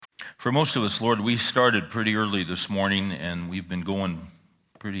For most of us, Lord, we started pretty early this morning, and we've been going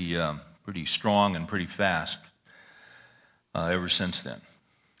pretty strong and pretty fast ever since then.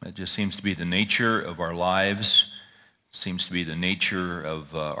 It just seems to be the nature of our lives, seems to be the nature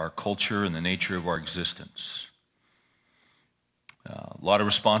of our culture and the nature of our existence. A lot of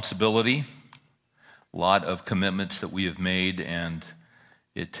responsibility, a lot of commitments that we have made, and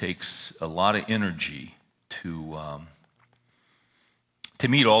it takes a lot of energy to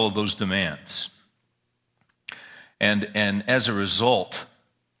meet all of those demands. And as a result,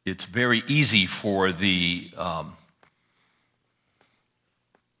 it's very easy for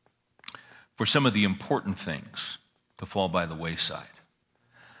some of the important things to fall by the wayside.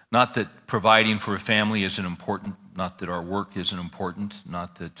 Not that providing for a family isn't important, not that our work isn't important,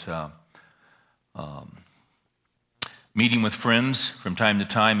 not that meeting with friends from time to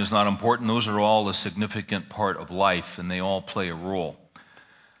time is not important. Those are all a significant part of life, and they all play a role.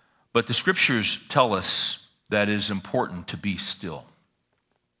 But the Scriptures tell us that it is important to be still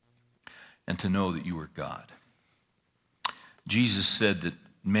and to know that you are God. Jesus said that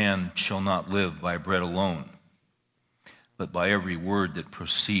man shall not live by bread alone, but by every word that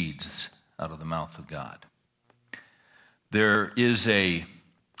proceeds out of the mouth of God. There is a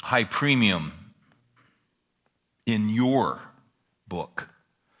high premium in your book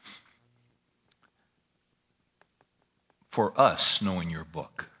for us knowing your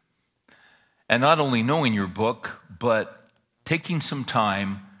book. And not only knowing your book, but taking some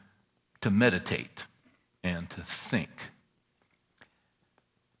time to meditate and to think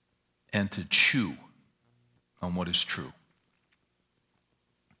and to chew on what is true.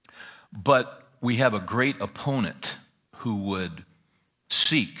 But we have a great opponent who would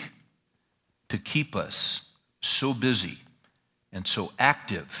seek to keep us so busy and so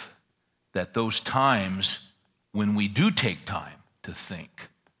active that those times when we do take time to think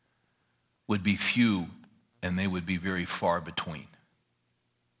would be few, and they would be very far between.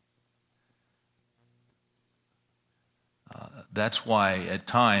 That's why at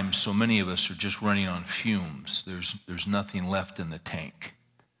times so many of us are just running on fumes. There's nothing left in the tank.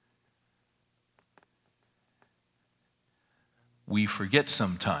 We forget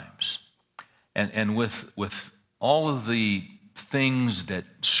sometimes, and with all of the things that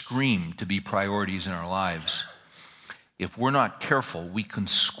scream to be priorities in our lives, if we're not careful, we can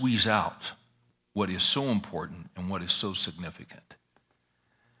squeeze out what is so important and what is so significant.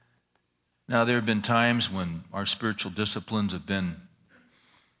 Now, there have been times when our spiritual disciplines have been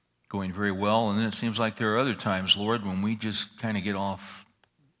going very well, and then it seems like there are other times, Lord, when we just kind of get off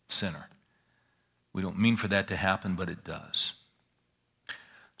center. We don't mean for that to happen, but it does.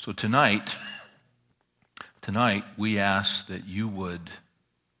 So tonight we ask that you would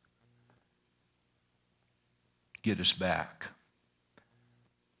get us back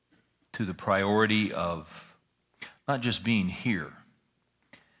to the priority of not just being here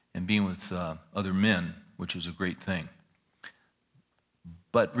and being with other men, which is a great thing,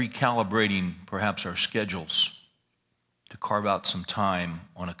 but recalibrating perhaps our schedules to carve out some time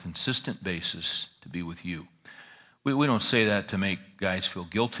on a consistent basis to be with you. We don't say that to make guys feel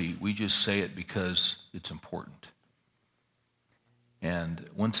guilty. We just say it because it's important. And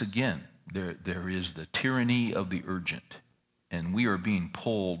once again, there is the tyranny of the urgent, and we are being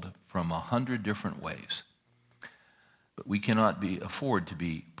pulled from 100 different ways. But we cannot afford to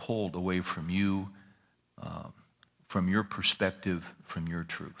be pulled away from you, from your perspective, from your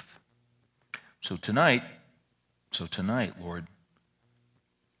truth. So tonight, Lord,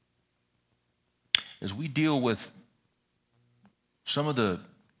 as we deal with some of the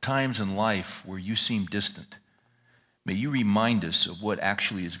times in life where you seem distant, may you remind us of what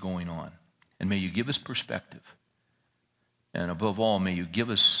actually is going on. And may you give us perspective. And above all, may you give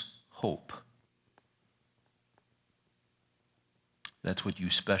us hope. That's what you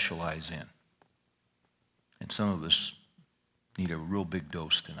specialize in. And some of us need a real big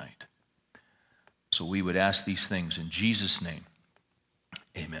dose tonight. So we would ask these things in Jesus' name.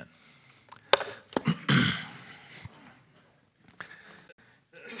 Amen.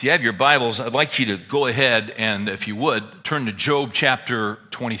 If you have your Bibles, I'd like you to go ahead and, if you would, turn to Job chapter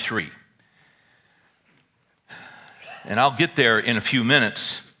 23. And I'll get there in a few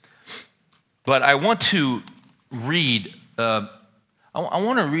minutes. But I want to read a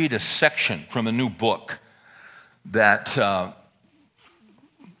section from a new book that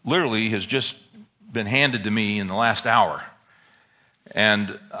literally has just been handed to me in the last hour.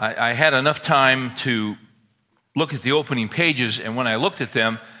 And I had enough time to look at the opening pages, and when I looked at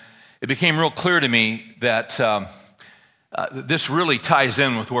them, it became real clear to me that this really ties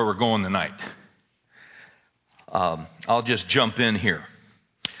in with where we're going tonight. I'll just jump in here.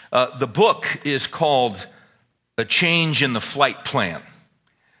 The book is called A Change in the Flight Plan.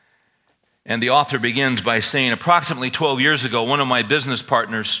 And the author begins by saying, approximately 12 years ago, one of my business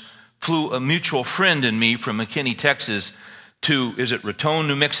partners flew a mutual friend and me from McKinney, Texas to, Raton,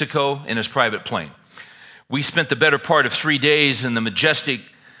 New Mexico, in his private plane. We spent the better part of 3 days in the majestic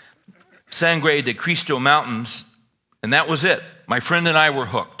Sangre de Cristo Mountains, and that was it. My friend and I were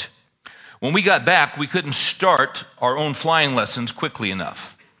hooked. When we got back, we couldn't start our own flying lessons quickly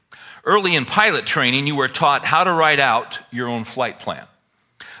enough. Early in pilot training, you were taught how to write out your own flight plan.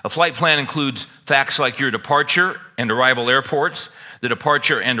 A flight plan includes facts like your departure and arrival airports, the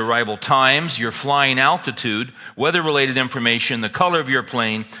departure and arrival times, your flying altitude, weather-related information, the color of your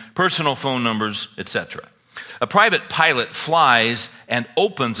plane, personal phone numbers, etc. A private pilot flies and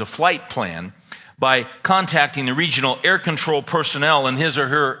opens a flight plan by contacting the regional air control personnel in his or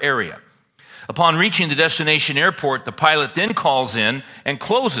her area. Upon reaching the destination airport, the pilot then calls in and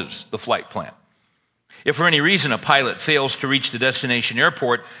closes the flight plan. If for any reason a pilot fails to reach the destination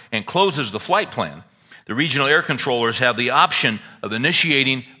airport and closes the flight plan, the regional air controllers have the option of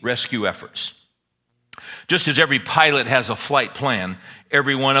initiating rescue efforts. Just as every pilot has a flight plan,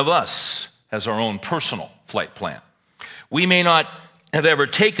 every one of us has our own personal flight plan. We may not have ever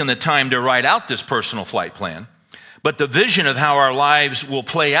taken the time to write out this personal flight plan, but the vision of how our lives will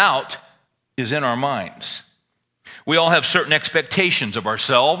play out is in our minds. We all have certain expectations of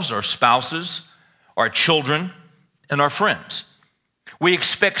ourselves, our spouses, our children, and our friends. We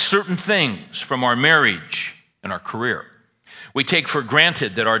expect certain things from our marriage and our career. We take for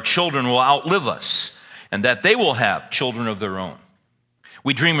granted that our children will outlive us and that they will have children of their own.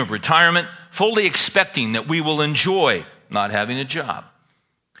 We dream of retirement, fully expecting that we will enjoy not having a job.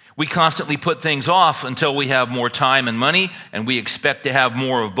 We constantly put things off until we have more time and money, and we expect to have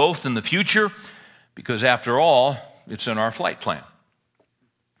more of both in the future because, after all, it's in our flight plan.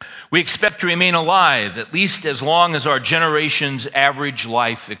 We expect to remain alive at least as long as our generation's average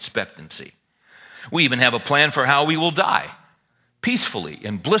life expectancy. We even have a plan for how we will die, peacefully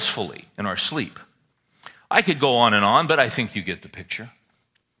and blissfully in our sleep. I could go on, but I think you get the picture.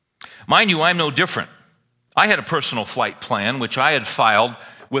 Mind you, I'm no different. I had a personal flight plan, which I had filed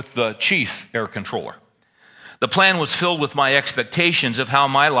with the chief air controller. The plan was filled with my expectations of how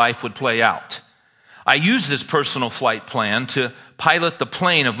my life would play out. I used this personal flight plan to pilot the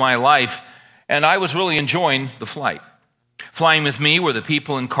plane of my life, and I was really enjoying the flight. Flying with me were the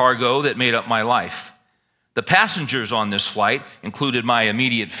people in cargo that made up my life. The passengers on this flight included my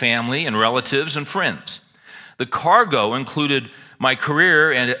immediate family and relatives and friends. The cargo included my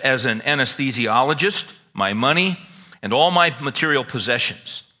career as an anesthesiologist, my money, and all my material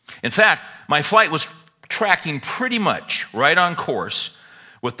possessions. In fact, my flight was tracking pretty much right on course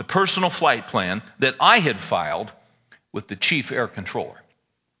with the personal flight plan that I had filed with the chief air controller.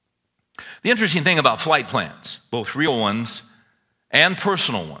 The interesting thing about flight plans, both real ones and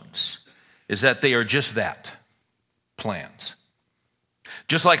personal ones, is that they are just that, plans.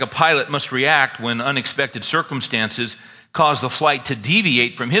 Just like a pilot must react when unexpected circumstances cause the flight to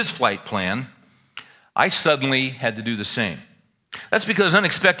deviate from his flight plan, I suddenly had to do the same. That's because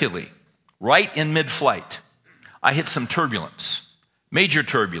unexpectedly, right in mid-flight, I hit some turbulence, major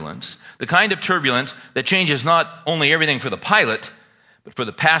turbulence, the kind of turbulence that changes not only everything for the pilot, but for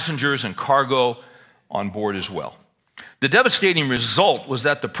the passengers and cargo on board as well. The devastating result was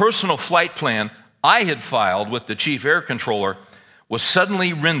that the personal flight plan I had filed with the chief air controller was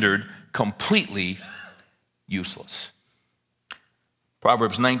suddenly rendered completely useless.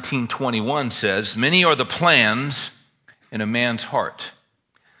 Proverbs 19:21 says, "Many are the plans in a man's heart,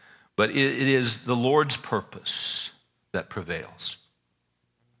 but it is the Lord's purpose that prevails."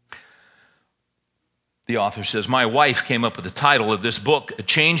 The author says, my wife came up with the title of this book, A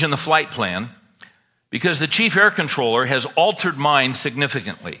Change in the Flight Plan, because the chief air controller has altered mine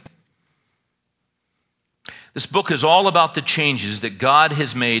significantly. This book is all about the changes that God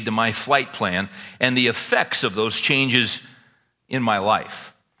has made to my flight plan and the effects of those changes in my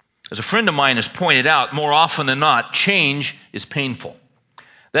life. As a friend of mine has pointed out, more often than not, change is painful.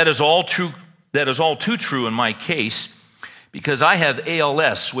 That is all true. That is all too true in my case because I have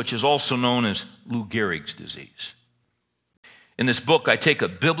ALS, which is also known as Lou Gehrig's disease. In this book, I take a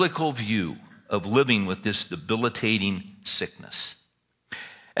biblical view of living with this debilitating sickness.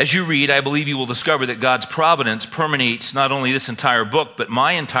 As you read, I believe you will discover that God's providence permeates not only this entire book, but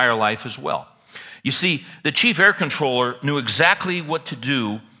my entire life as well. You see, the chief air controller knew exactly what to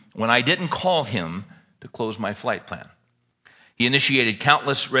do when I didn't call him to close my flight plan. He initiated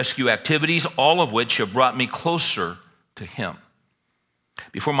countless rescue activities, all of which have brought me closer to him.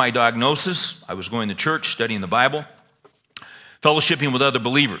 Before my diagnosis, I was going to church, studying the Bible. fellowshipping with other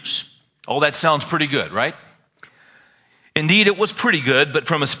believers. All that sounds pretty good, right? Indeed, it was pretty good, but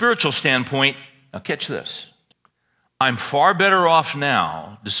from a spiritual standpoint, now catch this. I'm far better off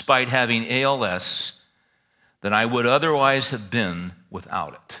now, despite having ALS, than I would otherwise have been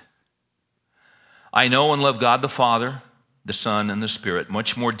without it. I know and love God the Father, the Son, and the Spirit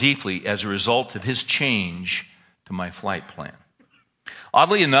much more deeply as a result of his change to my flight plan.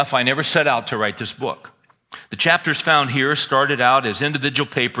 Oddly enough, I never set out to write this book. The chapters found here started out as individual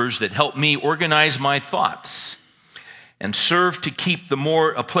papers that helped me organize my thoughts and served to keep the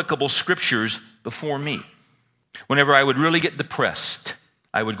more applicable scriptures before me. Whenever I would really get depressed,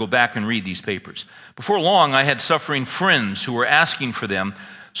 I would go back and read these papers. Before long, I had suffering friends who were asking for them,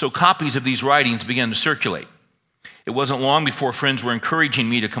 so copies of these writings began to circulate. It wasn't long before friends were encouraging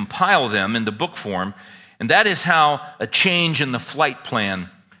me to compile them into book form, and that is how a change in the flight plan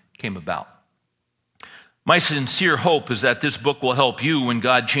came about. My sincere hope is that this book will help you when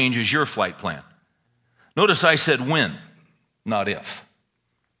God changes your flight plan. Notice I said when, not if.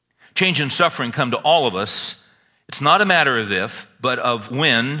 Change and suffering come to all of us. It's not a matter of if, but of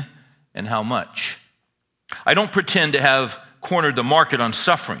when and how much. I don't pretend to have cornered the market on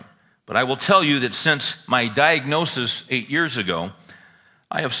suffering, but I will tell you that since my diagnosis 8 years ago,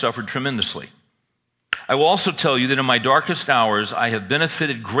 I have suffered tremendously. I will also tell you that in my darkest hours, I have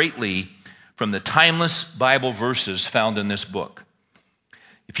benefited greatly from the timeless Bible verses found in this book.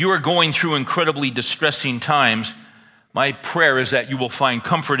 If you are going through incredibly distressing times, my prayer is that you will find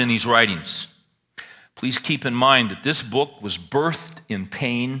comfort in these writings. Please keep in mind that this book was birthed in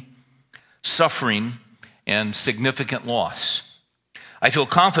pain, suffering, and significant loss. I feel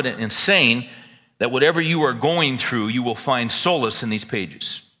confident in saying that whatever you are going through, you will find solace in these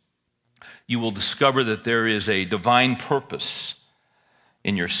pages. You will discover that there is a divine purpose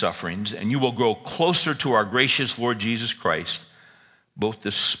in your sufferings, and you will grow closer to our gracious Lord Jesus Christ, both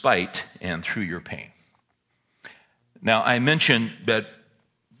despite and through your pain. Now, I mentioned that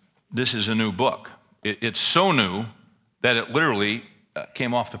this is a new book. It's so new that it literally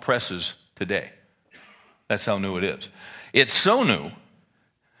came off the presses today. That's how new it is. It's so new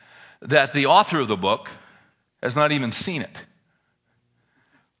that the author of the book has not even seen it.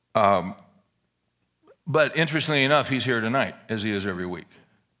 But interestingly enough, he's here tonight, as he is every week.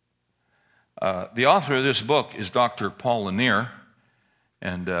 The author of this book is Dr. Paul Lanier,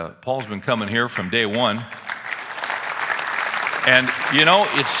 and Paul's been coming here from day one. And, you know,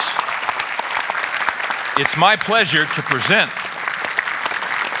 it's my pleasure to present.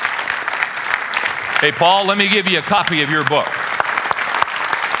 Hey, Paul, let me give you a copy of your book.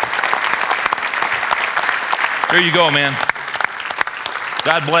 There you go, man.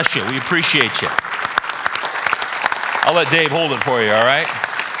 God bless you. We appreciate you. I'll let Dave hold it for you, all right?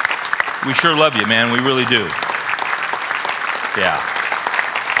 We sure love you, man. We really do. Yeah.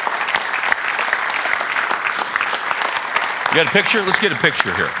 You got a picture? Let's get a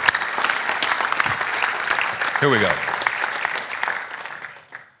picture here. Here we go.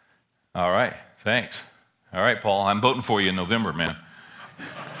 All right. Thanks. All right, Paul. I'm voting for you in November, man.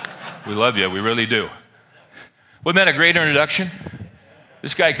 We love you. We really do. Wasn't that a great introduction?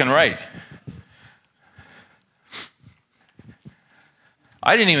 This guy can write.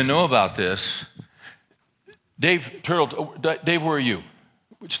 I didn't even know about this. Dave Turtle, Dave, where are you?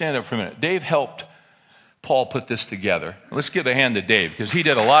 Stand up for a minute. Dave helped Paul put this together. Let's give a hand to Dave, because he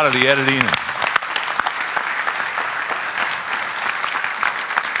did a lot of the editing.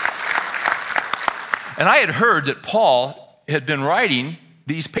 And I had heard that Paul had been writing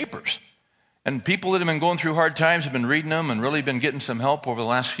these papers. And people that have been going through hard times have been reading them and really been getting some help over the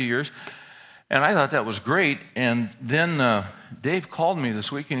last few years. And I thought that was great. And then Dave called me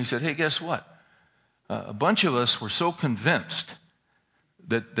this week and he said, hey, guess what? A bunch of us were so convinced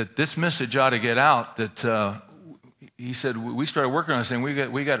that this message ought to get out that he said, we started working on this thing.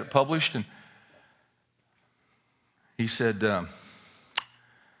 We got it published. And he said,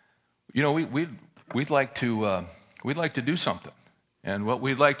 you know, we'd like to do something. And what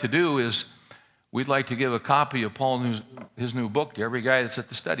we'd like to do is we'd like to give a copy of his new book to every guy that's at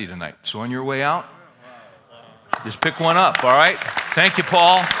the study tonight. So on your way out, just pick one up, all right? Thank you,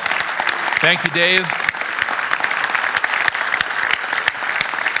 Paul. Thank you, Dave.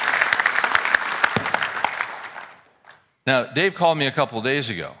 Now, Dave called me a couple of days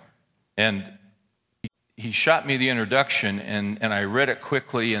ago, and he shot me the introduction, and I read it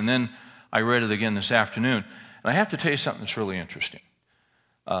quickly, and then I read it again this afternoon. And I have to tell you something that's really interesting.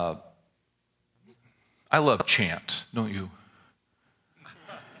 I love chants, don't you?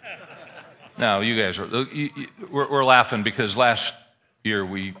 No, you guys we're laughing because last year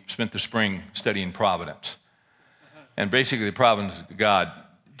we spent the spring studying Providence. And basically the providence of God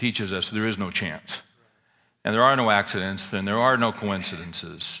teaches us there is no chance. And there are no accidents, and there are no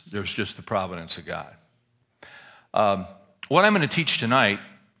coincidences. There's just the providence of God. What I'm going to teach tonight,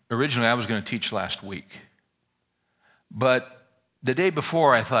 originally I was going to teach last week. But the day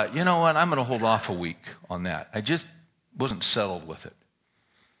before I thought, you know what, I'm going to hold off a week on that. I just wasn't settled with it.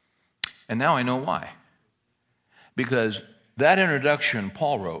 And now I know why. Because that introduction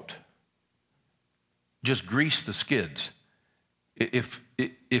Paul wrote just greased the skids.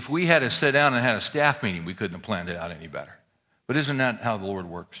 If we had to sit down and had a staff meeting, we couldn't have planned it out any better. But isn't that how the Lord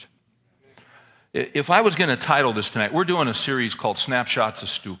works? If I was going to title this tonight, we're doing a series called Snapshots of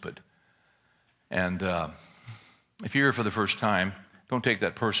Stupid. And if you're here for the first time, don't take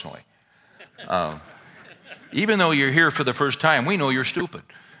that personally. Even though you're here for the first time, we know you're stupid.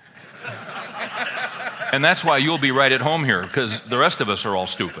 And that's why you'll be right at home here, because the rest of us are all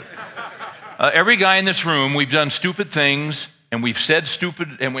stupid. Every guy in this room, we've done stupid things, and we've said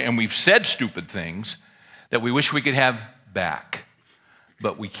stupid things that we wish we could have back,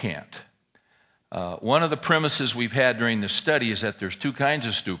 but we can't. One of the premises we've had during this study is that there's two kinds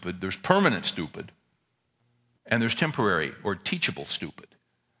of stupid. There's permanent stupid, and there's temporary or teachable stupid.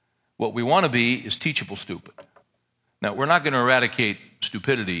 What we want to be is teachable stupid. Now, we're not going to eradicate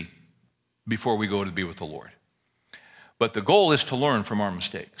stupidity before we go to be with the Lord. But the goal is to learn from our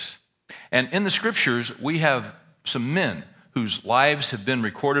mistakes. And in the scriptures, we have some men whose lives have been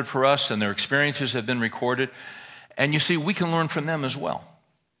recorded for us and their experiences have been recorded. And you see, we can learn from them as well.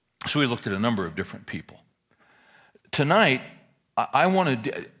 So we looked at a number of different people. Tonight, I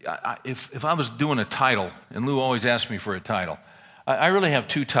wanted, if I was doing a title, and Lou always asks me for a title, I really have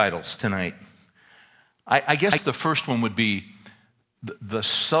two titles tonight. I guess the first one would be the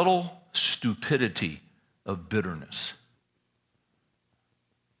subtle stupidity of bitterness.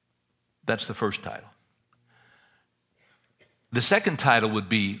 That's the first title. The second title would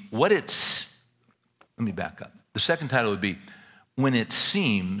be let me back up. The second title would be when it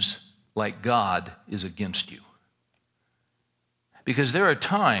seems like God is against you. Because there are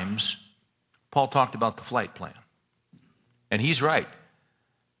times, Paul talked about the flight plan. And he's right.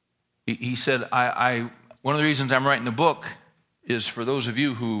 He said, one of the reasons I'm writing the book is for those of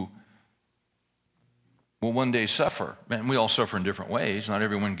you who will one day suffer. Man, we all suffer in different ways. Not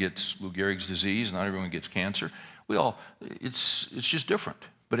everyone gets Lou Gehrig's disease. Not everyone gets cancer. It's just different.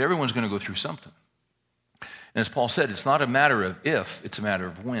 But everyone's going to go through something. And as Paul said, it's not a matter of if, it's a matter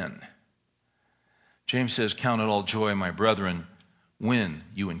of when. James says, count it all joy, my brethren, when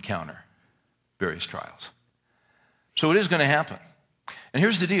you encounter various trials. So it is going to happen. And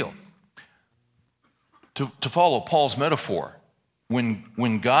here's the deal. To follow Paul's metaphor,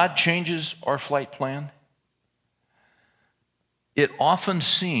 when God changes our flight plan, it often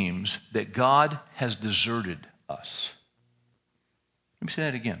seems that God has deserted us. Let me say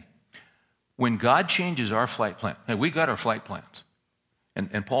that again. When God changes our flight plan, hey, we got our flight plans.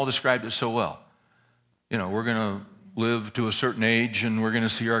 And Paul described it so well. You know, we're going to live to a certain age, and we're going to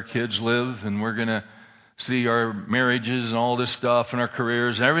see our kids live, and we're going to see our marriages and all this stuff and our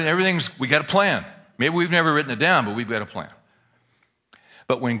careers. And everything's, we got a plan. Maybe we've never written it down, but we've got a plan.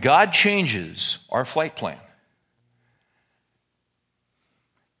 But when God changes our flight plan,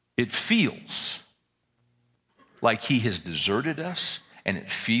 it feels like he has deserted us, and it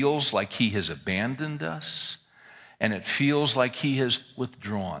feels like he has abandoned us, and it feels like he has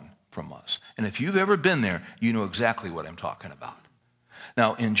withdrawn from us. And if you've ever been there, you know exactly what I'm talking about.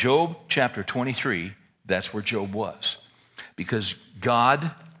 Now, in Job chapter 23, that's where Job was, because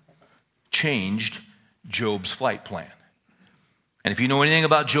God changed Job's flight plan. And if you know anything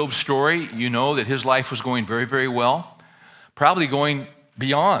about Job's story, you know that his life was going very, very well, probably going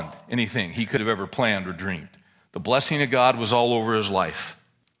beyond anything he could have ever planned or dreamed. The blessing of God was all over his life.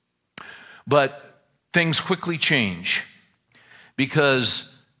 But things quickly change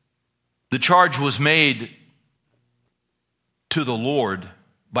because the charge was made to the Lord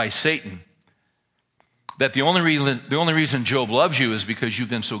by Satan that the only reason Job loves you is because you've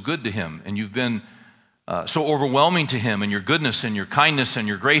been so good to him and you've been so overwhelming to him and your goodness and your kindness and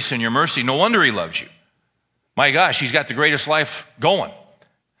your grace and your mercy. No wonder he loves you. My gosh, he's got the greatest life going.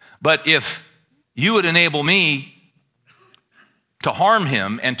 But if you would enable me to harm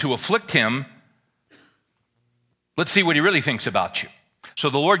him and to afflict him, let's see what he really thinks about you. So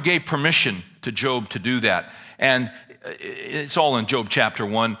the Lord gave permission to Job to do that. And it's all in Job chapter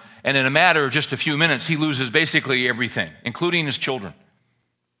 1. And in a matter of just a few minutes, he loses basically everything, including his children.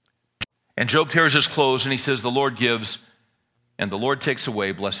 And Job tears his clothes and he says, the Lord gives and the Lord takes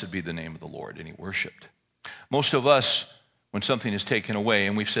away. Blessed be the name of the Lord. And he worshiped. Most of us when something is taken away,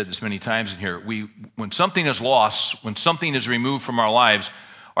 and we've said this many times in here, when something is lost, when something is removed from our lives,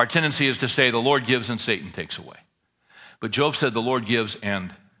 our tendency is to say the Lord gives and Satan takes away. But Job said the Lord gives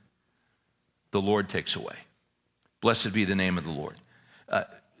and the Lord takes away. Blessed be the name of the Lord.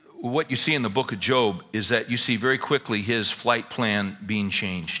 What you see in the book of Job is that you see very quickly his flight plan being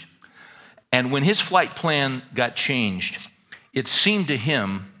changed. And when his flight plan got changed, it seemed to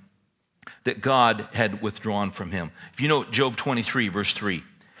him that God had withdrawn from him. If you know Job 23, verse 3,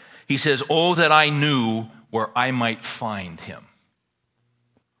 he says, "Oh, that I knew where I might find him."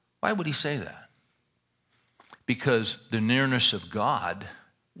 Why would he say that? Because the nearness of God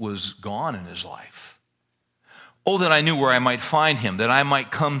was gone in his life. "Oh, that I knew where I might find him, that I might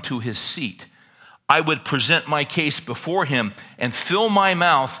come to his seat. I would present my case before him and fill my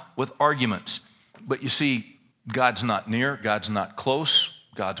mouth with arguments." But you see, God's not near, God's not close,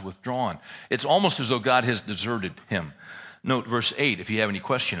 God's withdrawn. It's almost as though God has deserted him. Note verse 8 if you have any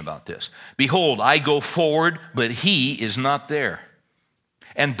question about this. "Behold, I go forward, but he is not there.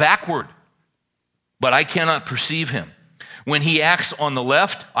 And backward, but I cannot perceive him. When he acts on the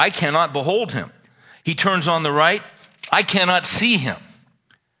left, I cannot behold him. He turns on the right, I cannot see him."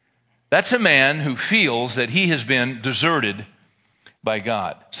 That's a man who feels that he has been deserted by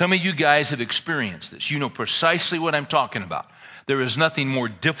God. Some of you guys have experienced this. You know precisely what I'm talking about. There is nothing more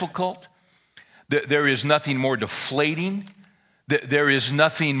difficult. There is nothing more deflating. There is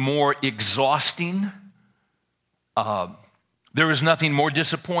nothing more exhausting. There is nothing more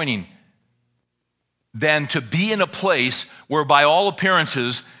disappointing than to be in a place where by all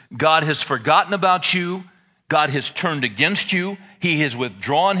appearances, God has forgotten about you, God has turned against you, he has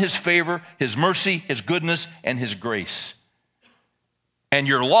withdrawn his favor, his mercy, his goodness, and his grace. And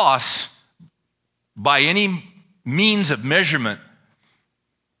your loss, by any means of measurement,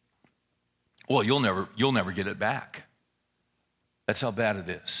 well, you'll never get it back. That's how bad it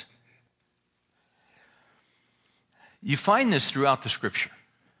is. You find this throughout the scripture.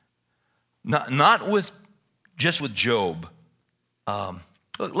 Not just with Job.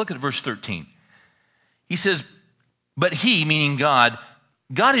 Look at verse 13. He says, "But he," meaning God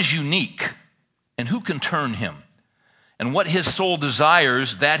is unique, and who can turn him? And what his soul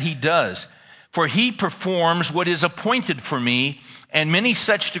desires, that he does. For he performs what is appointed for me, and many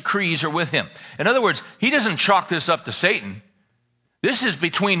such decrees are with him." In other words, he doesn't chalk this up to Satan. This is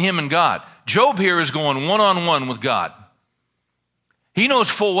between him and God. Job here is going one-on-one with God. He knows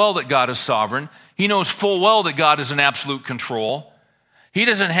full well that God is sovereign. He knows full well that God is in absolute control. He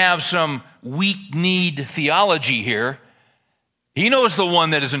doesn't have some weak-kneed theology here. He knows the one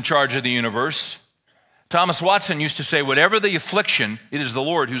that is in charge of the universe. Thomas Watson used to say, "Whatever the affliction, it is the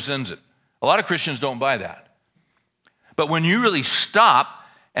Lord who sends it." A lot of Christians don't buy that. But when you really stop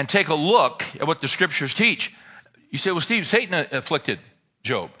and take a look at what the scriptures teach, you say, "Well, Steve, Satan afflicted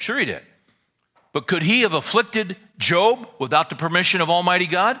Job." Sure he did. But could he have afflicted Job without the permission of Almighty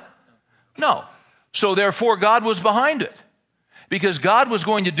God? No. So therefore, God was behind it. Because God was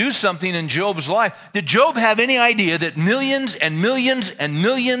going to do something in Job's life. Did Job have any idea that millions and millions and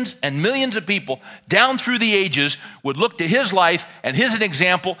millions and millions of people down through the ages would look to his life and his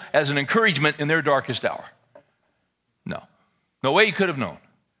example as an encouragement in their darkest hour? No. No way he could have known.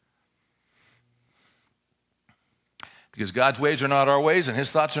 Because God's ways are not our ways and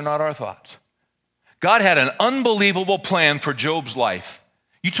his thoughts are not our thoughts. God had an unbelievable plan for Job's life.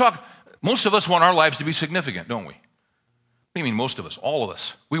 Most of us want our lives to be significant, don't we? What do you mean most of us? All of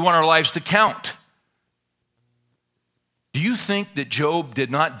us. We want our lives to count. Do you think that Job did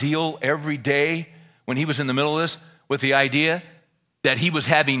not deal every day when he was in the middle of this with the idea that he was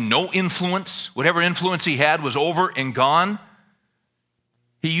having no influence? Whatever influence he had was over and gone.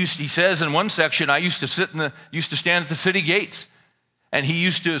 He says in one section, "I used to stand at the city gates, and he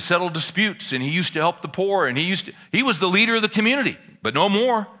used to settle disputes, and he used to help the poor, and he was the leader of the community, but no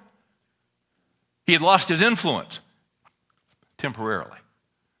more." He had lost his influence temporarily.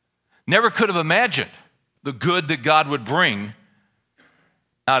 Never could have imagined the good that God would bring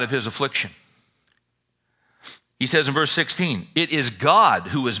out of his affliction. He says in verse 16, "It is God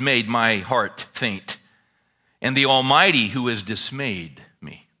who has made my heart faint, and the Almighty who has dismayed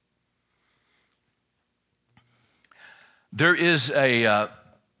me." There is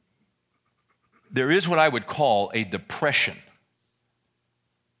what I would call a depression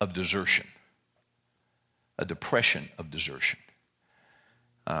of desertion. A depression of desertion.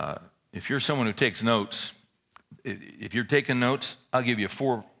 If you're someone who takes notes, if you're taking notes, I'll give you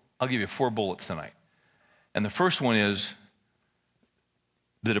four bullets tonight. And the first one is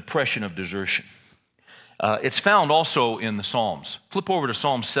the depression of desertion. It's found also in the Psalms. Flip over to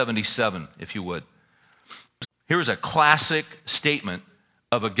Psalm 77, if you would. Here's a classic statement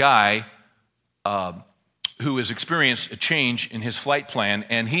of a guy who has experienced a change in his flight plan,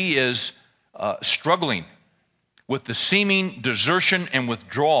 and he is struggling with the seeming desertion and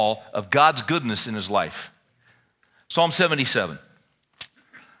withdrawal of God's goodness in his life. Psalm 77.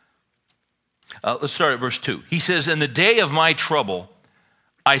 Let's start at verse 2. He says, "In the day of my trouble,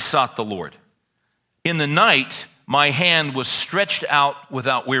 I sought the Lord. In the night, my hand was stretched out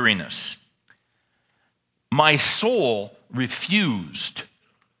without weariness. My soul refused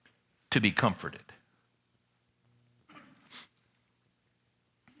to be comforted.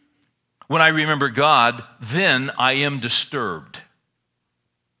 When I remember God, then I am disturbed."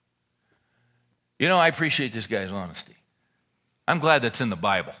 You know, I appreciate this guy's honesty. I'm glad that's in the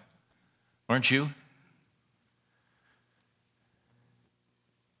Bible. Aren't you?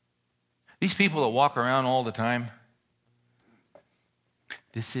 These people that walk around all the time,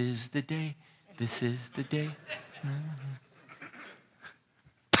 this is the day, this is the day.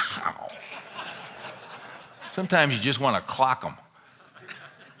 Pow. Sometimes you just want to clock them.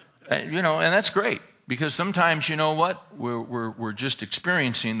 You know, and that's great, because sometimes, you know what, we're just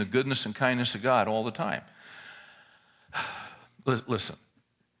experiencing the goodness and kindness of God all the time. Listen,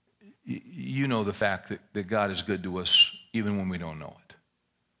 you know the fact that God is good to us even when we don't know it,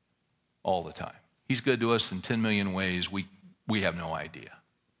 all the time. He's good to us in 10 million ways we have no idea.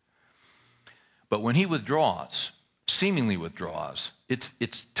 But when he withdraws, seemingly withdraws,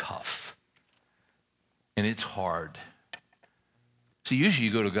 it's tough and it's hard. See, usually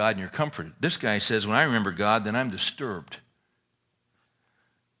you go to God and you're comforted. This guy says, when I remember God, then I'm disturbed.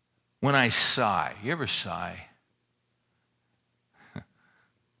 When I sigh, you ever sigh?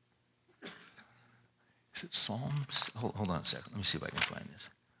 Is it Psalms? Hold on a second. Let me see if I can find this.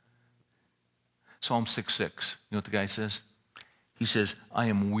 Psalm 6:6. You know what the guy says? He says, "I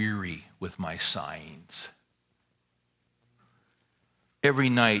am weary with my sighings. Every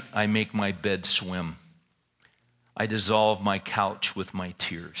night I make my bed swim. I dissolve my couch with my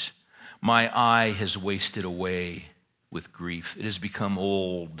tears. My eye has wasted away with grief. It has become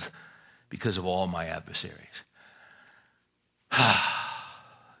old because of all my adversaries."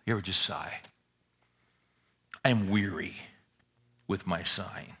 You ever just sigh? I am weary with my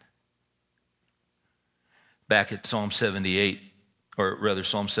sighing. Back at Psalm 78, or rather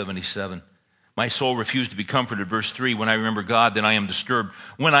Psalm 77, my soul refused to be comforted. Verse 3, when I remember God, then I am disturbed.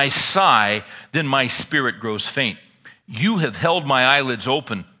 When I sigh, then my spirit grows faint. You have held my eyelids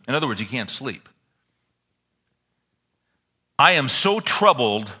open. In other words, you can't sleep. I am so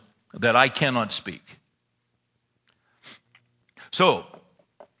troubled that I cannot speak. So,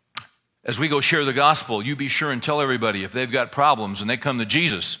 as we go share the gospel, you be sure and tell everybody if they've got problems and they come to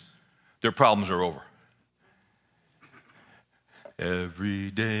Jesus, their problems are over.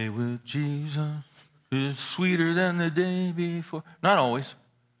 Every day with Jesus is sweeter than the day before. Not always.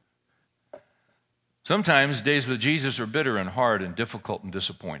 Sometimes days with Jesus are bitter and hard and difficult and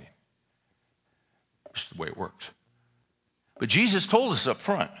disappointing. That's the way it works. But Jesus told us up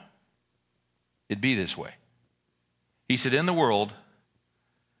front it'd be this way. He said, in the world,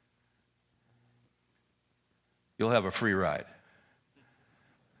 you'll have a free ride.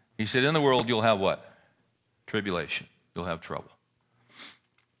 He said, in the world, you'll have what? Tribulation. You'll have trouble.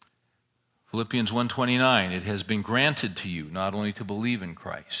 Philippians 1:29, it has been granted to you not only to believe in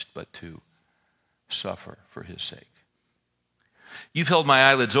Christ, but to suffer for his sake. You've held my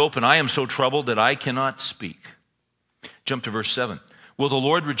eyelids open. I am so troubled that I cannot speak. Jump to verse 7. Will the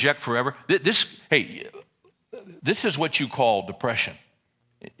Lord reject forever? This is what you call depression,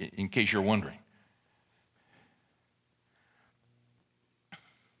 in case you're wondering.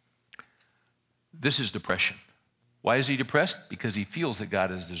 This is depression. Why is he depressed? Because he feels that God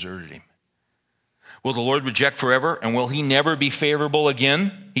has deserted him. Will the Lord reject forever, and will he never be favorable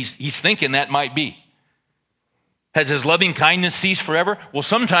again? He's thinking that might be. Has his loving kindness ceased forever? Well,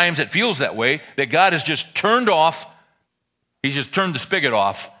 sometimes it feels that way, that God has just turned off. He's just turned the spigot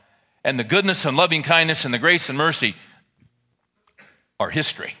off, and the goodness and loving kindness and the grace and mercy are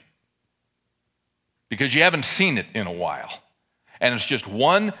history. Because you haven't seen it in a while. And it's just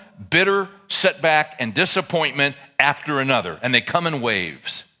one bitter setback and disappointment after another, and they come in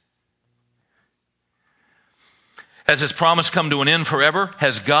waves. Has his promise come to an end forever?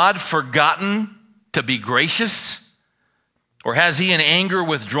 Has God forgotten to be gracious? Or has he in anger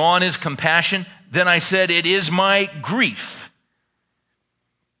withdrawn his compassion? Then I said, it is my grief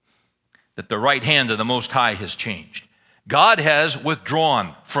that the right hand of the Most High has changed. God has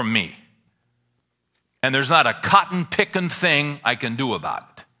withdrawn from me. And there's not a cotton-picking thing I can do about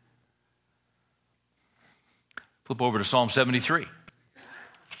it. Flip over to Psalm 73.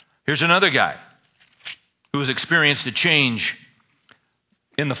 Here's another guy who has experienced a change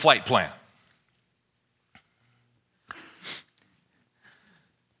in the flight plan.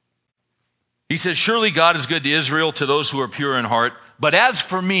 He says, surely God is good to Israel, to those who are pure in heart. But as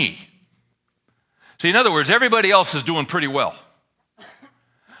for me, see, in other words, everybody else is doing pretty well.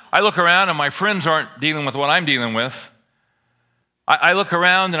 I look around and my friends aren't dealing with what I'm dealing with. I look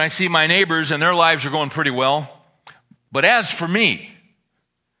around and I see my neighbors and their lives are going pretty well. But as for me,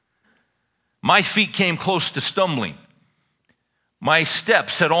 my feet came close to stumbling. My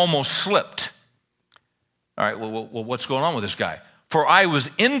steps had almost slipped. All right, well, what's going on with this guy? For I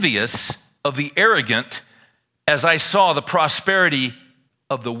was envious of the arrogant as I saw the prosperity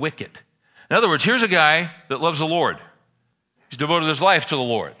of the wicked. In other words, here's a guy that loves the Lord. He's devoted his life to the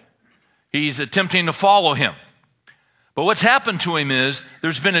Lord. He's attempting to follow him. But what's happened to him is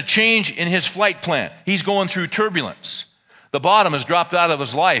there's been a change in his flight plan. He's going through turbulence. The bottom has dropped out of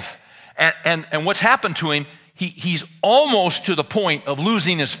his life. And what's happened to him, he's almost to the point of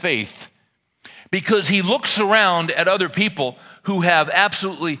losing his faith because he looks around at other people who have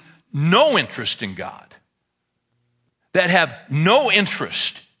absolutely no interest in God, that have no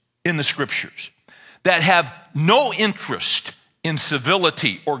interest in the Scriptures, that have no interest in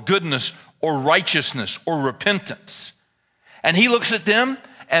civility or goodness or righteousness or repentance. And he looks at them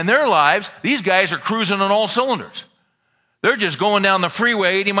and their lives, these guys are cruising on all cylinders. They're just going down the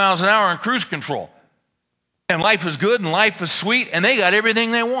freeway 80 miles an hour in cruise control. And life is good and life is sweet and they got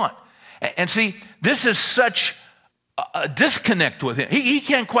everything they want. And see, this is such a disconnect with him. He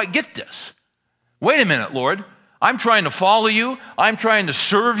can't quite get this. Wait a minute, Lord. I'm trying to follow you. I'm trying to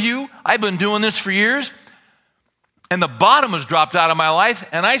serve you. I've been doing this for years. And the bottom has dropped out of my life.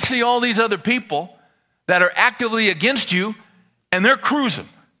 And I see all these other people that are actively against you and they're cruising.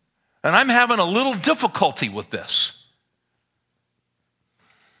 And I'm having a little difficulty with this.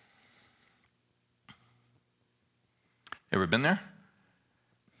 Ever been there?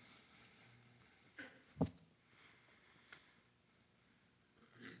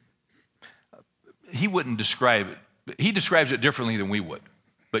 He wouldn't describe it. He describes it differently than we would,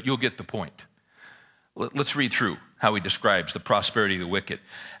 but you'll get the point. Let's read through how he describes the prosperity of the wicked.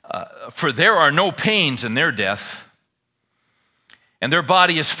 For there are no pains in their death, and their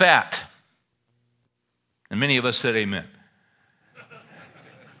body is fat. And many of us said amen.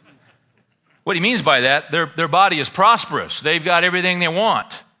 What he means by that, their body is prosperous. They've got everything they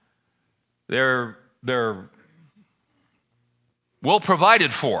want. They're well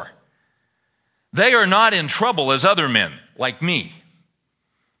provided for. They are not in trouble as other men, like me,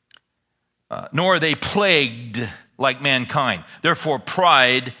 nor are they plagued like mankind. Therefore,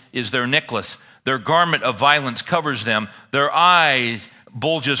 pride is their necklace. Their garment of violence covers them. Their eyes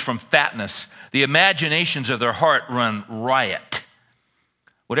bulges from fatness. The imaginations of their heart run riot.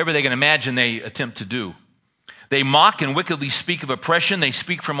 Whatever they can imagine, they attempt to do. They mock and wickedly speak of oppression. They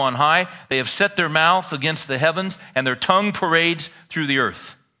speak from on high. They have set their mouth against the heavens, and their tongue parades through the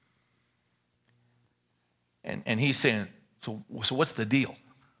earth. And he's saying, so what's the deal?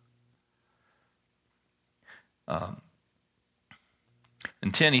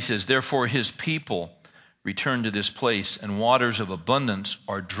 In 10, he says, therefore his people return to this place, and waters of abundance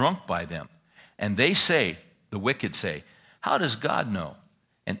are drunk by them. And they say, the wicked say, how does God know?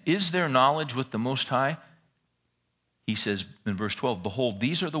 And is there knowledge with the Most High? He says in verse 12, behold,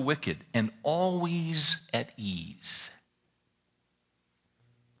 these are the wicked, and always at ease.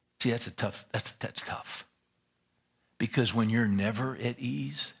 See, that's tough. Because when you're never at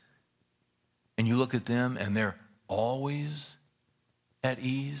ease, and you look at them and they're always at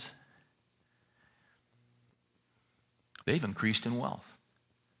ease, they've increased in wealth.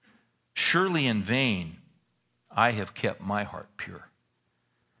 Surely in vain I have kept my heart pure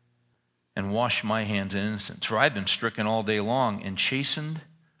and washed my hands in innocence. For I've been stricken all day long and chastened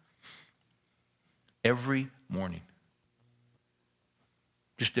every morning.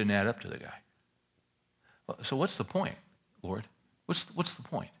 Just didn't add up to the guy. So what's the point, Lord? What's the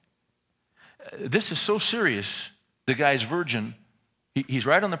point? This is so serious. The guy's virgin. He's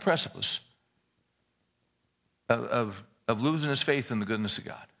right on the precipice of losing his faith in the goodness of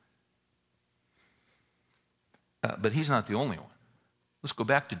God. But he's not the only one. Let's go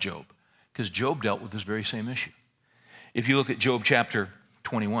back to Job, because Job dealt with this very same issue. If you look at Job chapter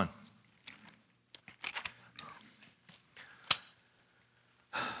 21.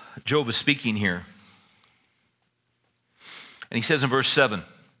 Job is speaking here. And he says in verse 7,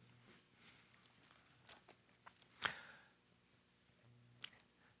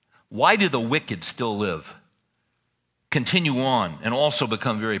 why do the wicked still live, continue on, and also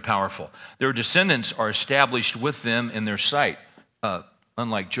become very powerful? Their descendants are established with them in their sight,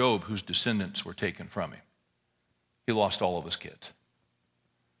 unlike Job, whose descendants were taken from him. He lost all of his kids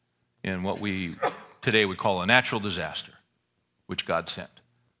in what we today would call a natural disaster, which God sent.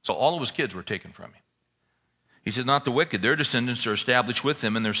 So all of his kids were taken from him. He said, not the wicked. Their descendants are established with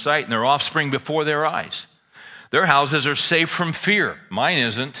him in their sight, and their offspring before their eyes. Their houses are safe from fear. Mine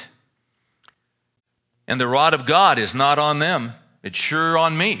isn't. And the rod of God is not on them. It's sure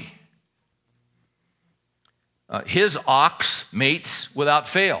on me. His ox mates without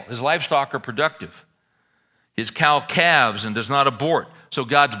fail. His livestock are productive. His cow calves and does not abort. So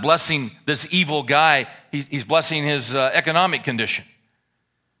God's blessing this evil guy. He's blessing his economic condition.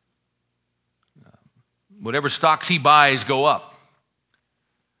 Whatever stocks he buys go up.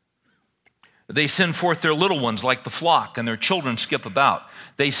 They send forth their little ones like the flock, and their children skip about.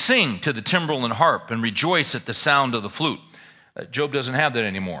 They sing to the timbrel and harp and rejoice at the sound of the flute. Job doesn't have that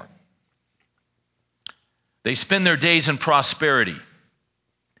anymore. They spend their days in prosperity.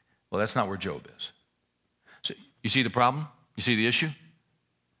 Well, that's not where Job is. So you see the problem? You see the issue?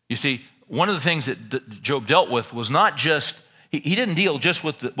 You see, one of the things that Job dealt with was not just, he didn't deal just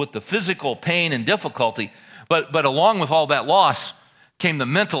with the physical pain and difficulty, but along with all that loss came the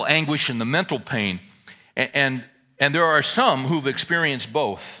mental anguish and the mental pain. And there are some who've experienced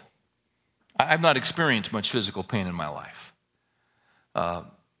both. I've not experienced much physical pain in my life.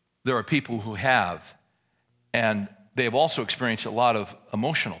 There are people who have, and they have also experienced a lot of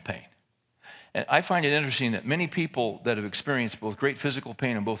emotional pain. And I find it interesting that many people that have experienced both great physical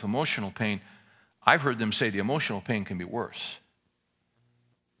pain and both emotional pain, I've heard them say the emotional pain can be worse.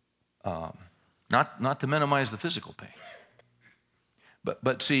 Not to minimize the physical pain.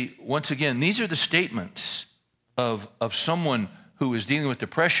 But see, once again, these are the statements of someone who is dealing with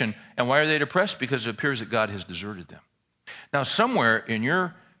depression. And why are they depressed? Because it appears that God has deserted them. Now, somewhere in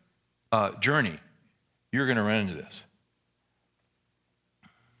your journey, you're going to run into this.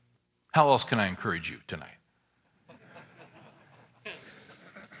 How else can I encourage you tonight?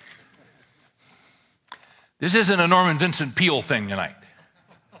 This isn't a Norman Vincent Peale thing tonight.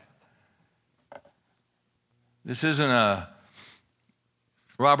 This isn't a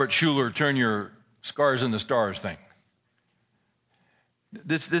Robert Schuller, turn your scars into stars thing.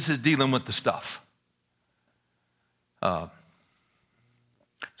 This is dealing with the stuff.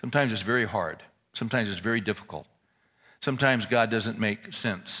 Sometimes it's very hard. Sometimes it's very difficult. Sometimes God doesn't make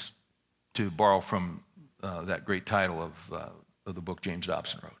sense, to borrow from that great title of the book James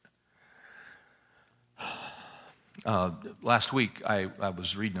Dobson wrote. Last week, I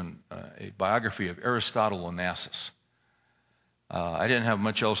was reading a biography of Aristotle Onassis. I didn't have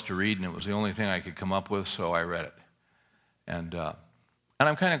much else to read, and it was the only thing I could come up with, so I read it. And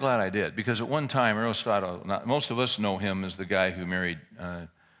I'm kind of glad I did, because at one time, Aristotle, most of us know him as the guy who married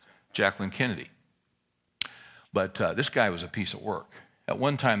Jacqueline Kennedy. But this guy was a piece of work. At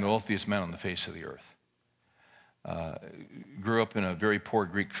one time, the wealthiest man on the face of the earth. Grew up in a very poor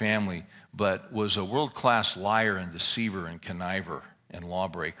Greek family, but was a world-class liar and deceiver and conniver and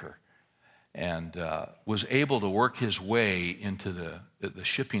lawbreaker, and was able to work his way into the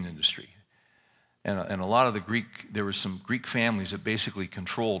shipping industry. And a lot of there were some Greek families that basically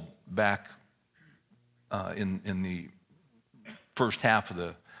controlled back in the first half of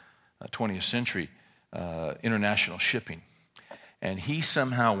the 20th century international shipping. And he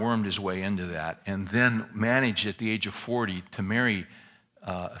somehow wormed his way into that and then managed at the age of 40 to marry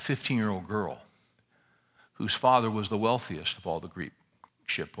a 15-year-old girl whose father was the wealthiest of all the Greek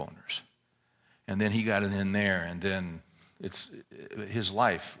ship owners. And then he got it in there, and then his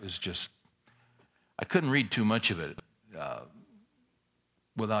life is just, I couldn't read too much of it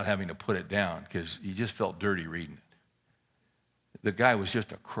without having to put it down, because you just felt dirty reading it. The guy was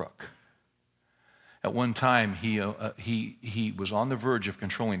just a crook. At one time, he was on the verge of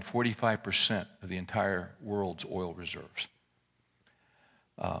controlling 45% of the entire world's oil reserves.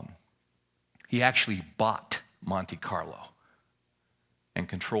 He actually bought Monte Carlo and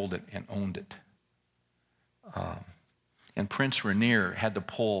controlled it and owned it. And Prince Rainier had to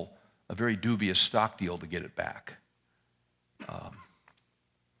pull a very dubious stock deal to get it back.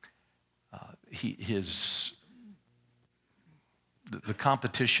 The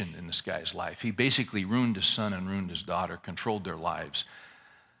competition in this guy's life. He basically ruined his son and ruined his daughter, controlled their lives,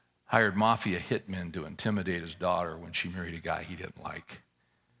 hired mafia hitmen to intimidate his daughter when she married a guy he didn't like.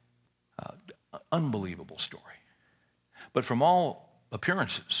 Unbelievable story. But from all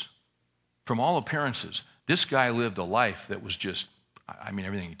appearances, this guy lived a life that was just,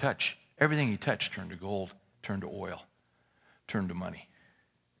 everything he touched turned to gold, turned to oil, turned to money.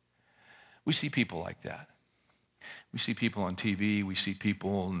 We see people like that. We see people on TV, we see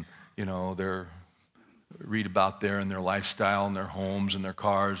people, and read about their lifestyle and their homes and their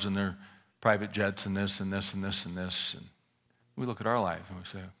cars and their private jets and this and this and this and this. And we look at our life and we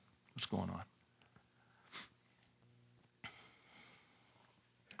say, what's going on?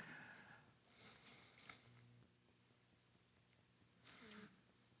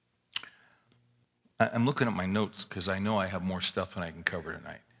 I'm looking at my notes because I know I have more stuff than I can cover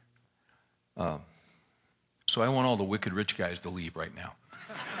tonight. So I want all the wicked rich guys to leave right now.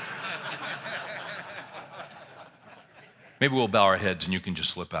 Maybe we'll bow our heads and you can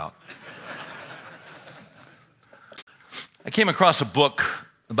just slip out. I came across a book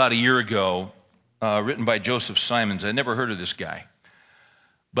about a year ago written by Joseph Simons. I never heard of this guy.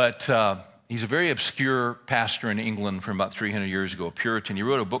 But he's a very obscure pastor in England from about 300 years ago, a Puritan. He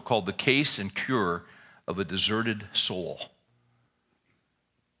wrote a book called The Case and Cure of a Deserted Soul.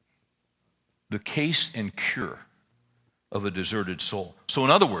 The Case and Cure of a Deserted Soul. So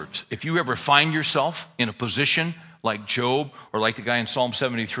in other words, if you ever find yourself in a position like Job or like the guy in Psalm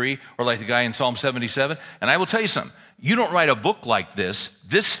 73 or like the guy in Psalm 77, and I will tell you something, you don't write a book like this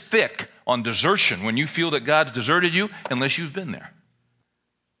thick on desertion when you feel that God's deserted you unless you've been there.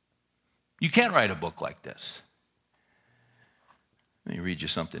 You can't write a book like this. Let me read you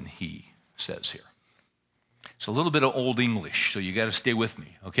something he says here. It's a little bit of Old English, so you got to stay with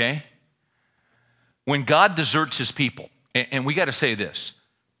me, okay? When God deserts his people, and we got to say this,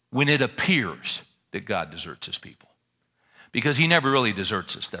 when it appears that God deserts his people, because he never really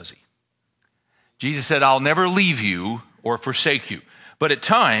deserts us, does he? Jesus said, I'll never leave you or forsake you. But at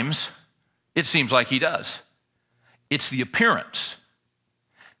times, it seems like he does. It's the appearance.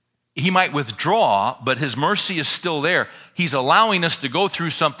 He might withdraw, but his mercy is still there. He's allowing us to go through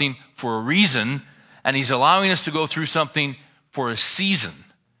something for a reason, and he's allowing us to go through something for a season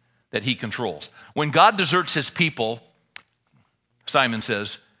that he controls. When God deserts his people, Simon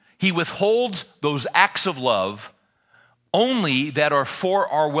says, he withholds those acts of love only that are for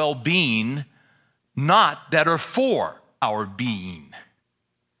our well-being, not that are for our being.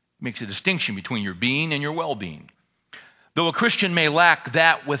 Makes a distinction between your being and your well-being. Though a Christian may lack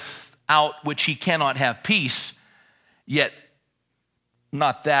that without which he cannot have peace, yet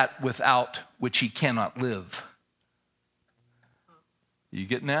not that without which he cannot live. You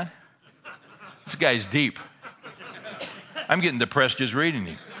getting that? This guy's deep. I'm getting depressed just reading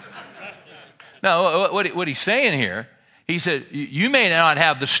him. Now, what he's saying here, he said, you may not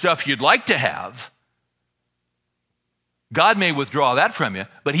have the stuff you'd like to have. God may withdraw that from you,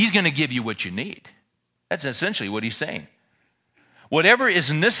 but he's going to give you what you need. That's essentially what he's saying. Whatever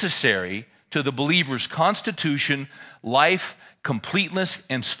is necessary to the believer's constitution, life, completeness,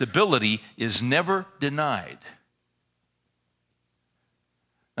 and stability is never denied.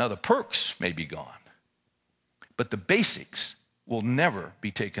 Now, the perks may be gone, but the basics will never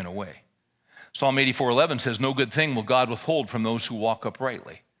be taken away. Psalm 84:11 says, no good thing will God withhold from those who walk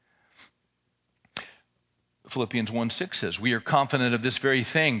uprightly. Philippians 1:6 says, we are confident of this very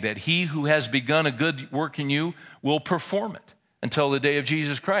thing, that he who has begun a good work in you will perform it until the day of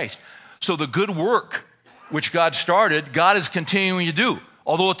Jesus Christ. So the good work which God started, God is continuing to do.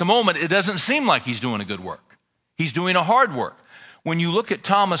 Although at the moment, it doesn't seem like he's doing a good work. He's doing a hard work. When you look at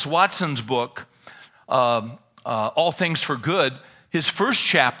Thomas Watson's book, All Things for Good, his first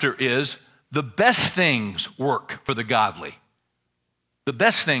chapter is, the best things work for the godly. The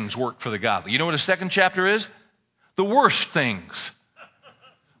best things work for the godly. You know what his second chapter is? The worst things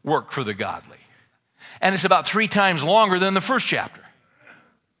work for the godly. And it's about 3 times longer than the first chapter.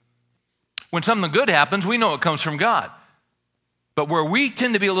 When something good happens, we know it comes from God. But where we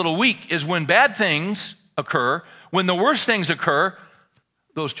tend to be a little weak is when bad things occur, when the worst things occur,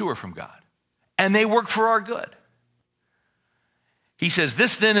 those too are from God. And they work for our good. He says,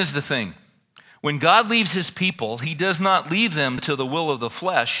 this then is the thing. When God leaves his people, he does not leave them to the will of the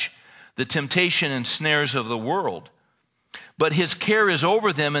flesh, the temptation and snares of the world. But his care is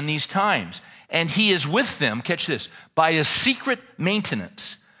over them in these times. And he is with them, catch this, by a secret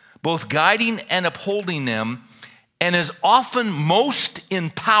maintenance, both guiding and upholding them, and is often most in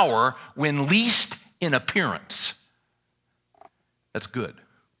power when least in appearance. That's good.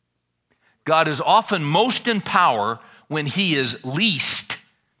 God is often most in power when he is least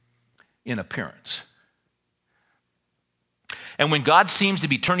in appearance. And when God seems to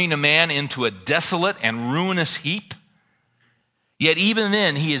be turning a man into a desolate and ruinous heap, yet even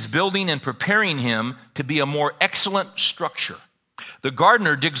then he is building and preparing him to be a more excellent structure. The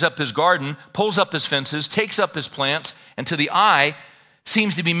gardener digs up his garden, pulls up his fences, takes up his plants, and to the eye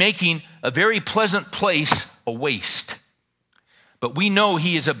seems to be making a very pleasant place a waste. But we know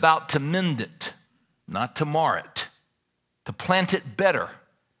he is about to mend it, not to mar it, to plant it better,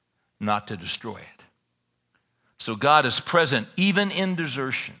 not to destroy it. So God is present even in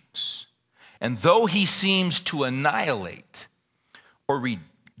desertions. And though he seems to annihilate or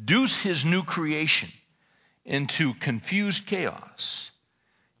reduce his new creation into confused chaos,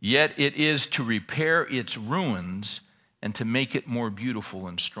 yet it is to repair its ruins and to make it more beautiful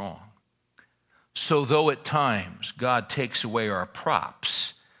and strong. So though at times God takes away our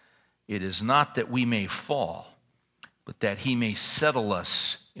props, it is not that we may fall, but that he may settle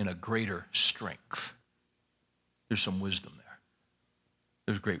us in a greater strength. There's some wisdom there.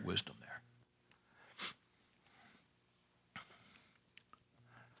 There's great wisdom there.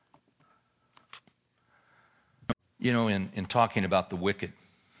 You know, in talking about the wicked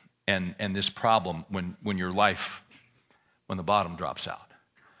and this problem when your life, when the bottom drops out,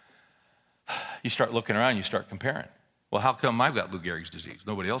 you start looking around, you start comparing. Well, how come I've got Lou Gehrig's disease?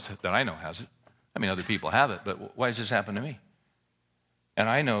 Nobody else that I know has it. I mean, other people have it, but why does this happen to me? And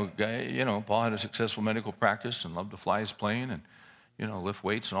I know, you know, Paul had a successful medical practice and loved to fly his plane and, you know, lift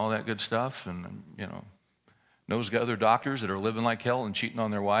weights and all that good stuff, and, you know, knows other doctors that are living like hell and cheating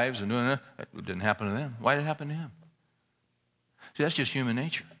on their wives and doing that. It didn't happen to them. Why did it happen to him? See, that's just human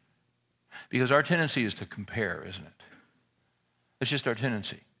nature. Because our tendency is to compare, isn't it? It's just our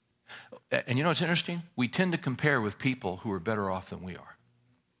tendency. And you know what's interesting? We tend to compare with people who are better off than we are.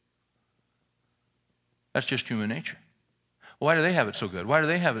 That's just human nature. Why do they have it so good? Why do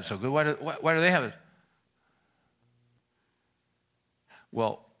they have it so good? Why do they have it?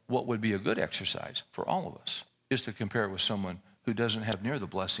 Well, what would be a good exercise for all of us is to compare it with someone who doesn't have near the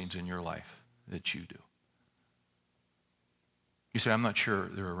blessings in your life that you do. You say, I'm not sure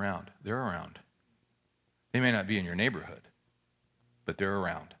they're around. They're around. They may not be in your neighborhood, but they're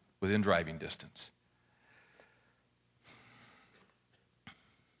around, within driving distance.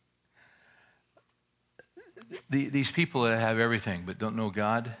 These people that have everything but don't know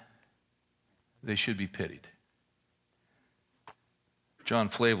God, they should be pitied. John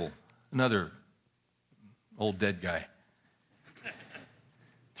Flavel, another old dead guy,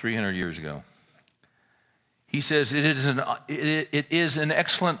 300 years ago. He says, it is an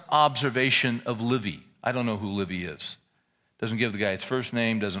excellent observation of Livy. I don't know who Livy is. Doesn't give the guy its first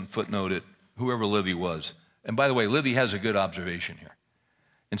name, doesn't footnote it, whoever Livy was. And by the way, Livy has a good observation here.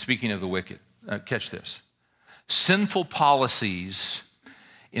 And speaking of the wicked, catch this. Sinful policies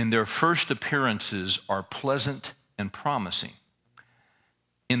in their first appearances are pleasant and promising.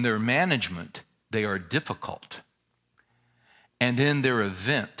 In their management, they are difficult. And in their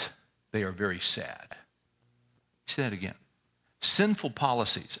event, they are very sad. Say that again. Sinful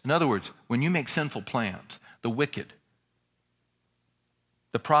policies. In other words, when you make sinful plans, the wicked,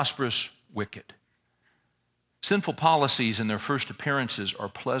 the prosperous wicked, sinful policies in their first appearances are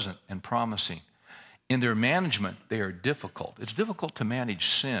pleasant and promising. In their management, they are difficult. It's difficult to manage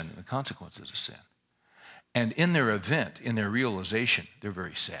sin and the consequences of sin. And in their event, in their realization, they're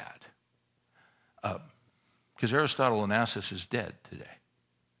very sad. Because Aristotle Onassis is dead today.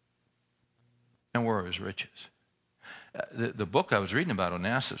 And where are his riches? The book I was reading about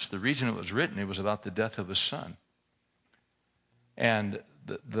Onassis, the reason it was written, it was about the death of his son. And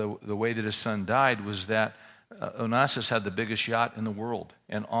the way that his son died was that Onassis had the biggest yacht in the world.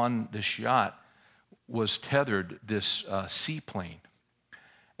 And on this yacht was tethered this seaplane.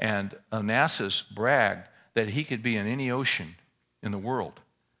 And Onassis bragged that he could be in any ocean in the world.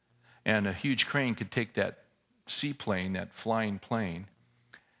 And a huge crane could take that seaplane, that flying plane,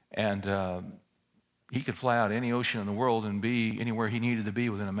 and he could fly out any ocean in the world and be anywhere he needed to be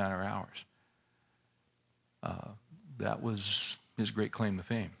within a matter of hours. That was his great claim to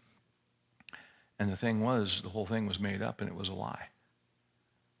fame. And the thing was, the whole thing was made up and it was a lie.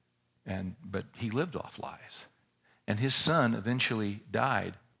 But he lived off lies. And his son eventually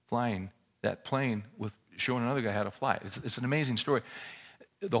died flying that plane with showing another guy how to fly. It's an amazing story.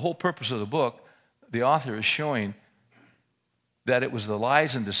 The whole purpose of the book, the author is showing that it was the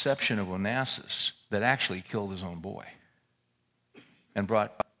lies and deception of Onassis that actually killed his own boy and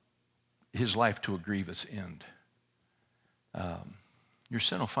brought his life to a grievous end. Your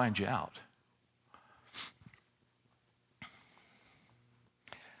sin will find you out.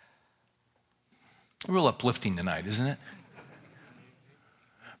 Real uplifting tonight, isn't it?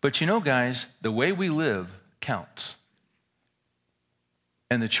 But you know, guys, the way we live counts.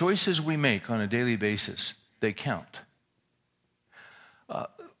 And the choices we make on a daily basis, they count.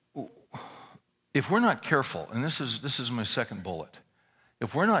 If we're not careful, and this is my second bullet,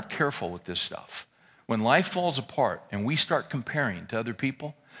 if we're not careful with this stuff, when life falls apart and we start comparing to other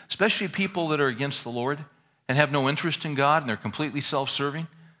people, especially people that are against the Lord and have no interest in God and they're completely self-serving,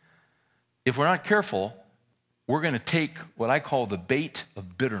 if we're not careful, we're going to take what I call the bait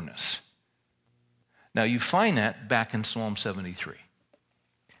of bitterness. Now, you find that back in Psalm 73.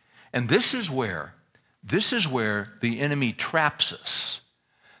 And this is where the enemy traps us.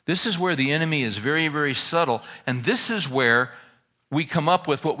 This is where the enemy is very, very subtle. And this is where we come up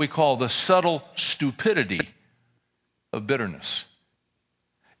with what we call the subtle stupidity of bitterness.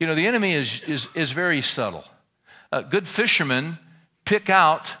 You know, the enemy is very subtle. Good fishermen pick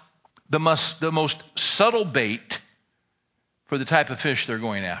out the most subtle bait for the type of fish they're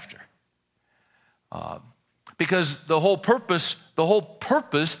going after. Because the whole purpose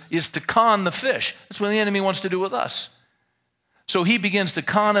is to con the fish. That's what the enemy wants to do with us. So he begins to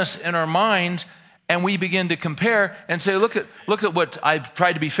con us in our minds, and we begin to compare and say, look at what I've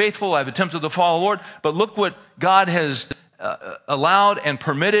tried to be faithful, I've attempted to follow the Lord, but look what God has allowed and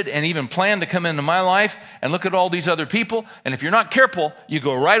permitted and even planned to come into my life, and look at all these other people, and if you're not careful, you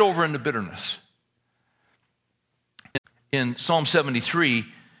go right over into bitterness. In Psalm 73,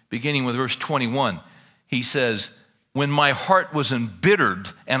 beginning with verse 21, he says, when my heart was embittered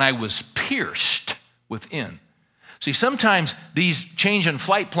and I was pierced within. See, sometimes these change in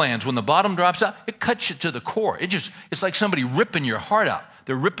flight plans, when the bottom drops out, it cuts you to the core. It's like somebody ripping your heart out.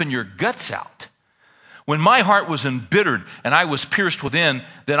 They're ripping your guts out. When my heart was embittered and I was pierced within,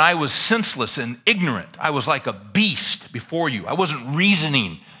 then I was senseless and ignorant. I was like a beast before you. I wasn't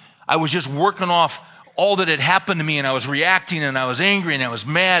reasoning. I was just working off all that had happened to me, and I was reacting, and I was angry, and I was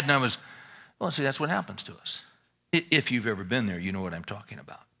mad, and well, see, that's what happens to us. If you've ever been there, you know what I'm talking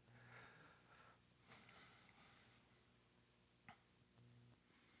about.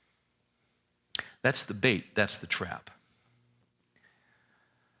 That's the bait. That's the trap.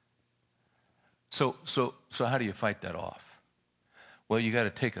 So how do you fight that off? Well, you got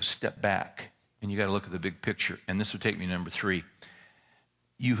to take a step back, and you got to look at the big picture. And this would take me to number 3.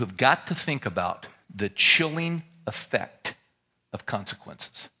 You have got to think about the chilling effect of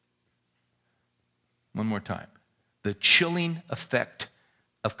consequences. One more time. The chilling effect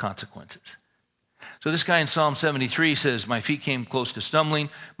of consequences. So this guy in Psalm 73 says, my feet came close to stumbling.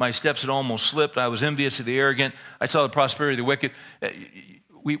 My steps had almost slipped. I was envious of the arrogant. I saw the prosperity of the wicked.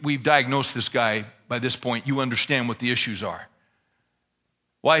 We've diagnosed this guy by this point. You understand what the issues are.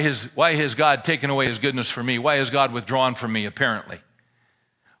 Why has God taken away his goodness from me? Why has God withdrawn from me, apparently?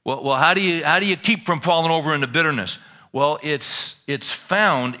 Well, how do you keep from falling over into bitterness? Well, it's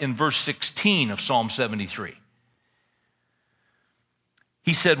found in verse 16 of Psalm 73.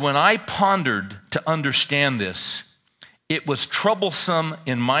 He said, when I pondered to understand this, it was troublesome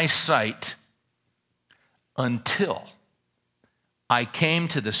in my sight until I came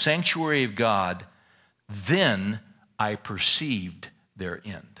to the sanctuary of God, then I perceived their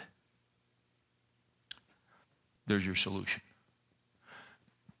end. There's your solution.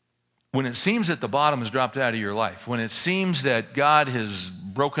 When it seems that the bottom has dropped out of your life, when it seems that God has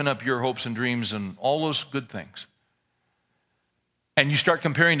broken up your hopes and dreams and all those good things, and you start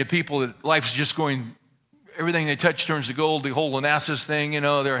comparing to people that life's just going, everything they touch turns to gold, the whole Onassis thing,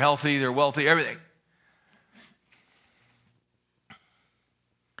 they're healthy, they're wealthy, everything.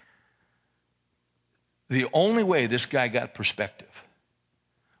 The only way this guy got perspective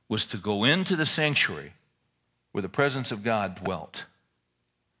was to go into the sanctuary where the presence of God dwelt.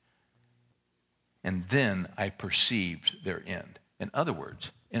 And then I perceived their end. In other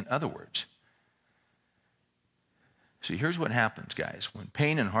words, see, here's what happens, guys. When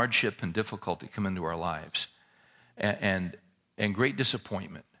pain and hardship and difficulty come into our lives, and great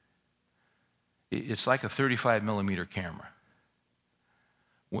disappointment, it's like a 35 millimeter camera.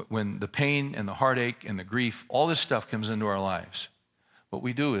 When the pain and the heartache and the grief, all this stuff comes into our lives, what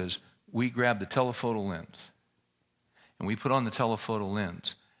we do is we grab the telephoto lens, and we put on the telephoto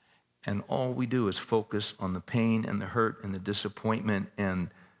lens, and all we do is focus on the pain and the hurt and the disappointment and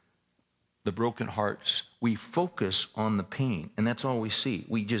the broken hearts. We focus on the pain, and that's all we see.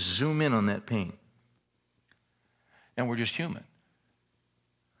 We just zoom in on that pain. And we're just human.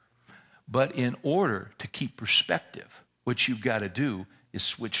 But in order to keep perspective, what you've got to do is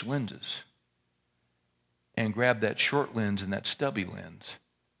switch lenses and grab that short lens and that stubby lens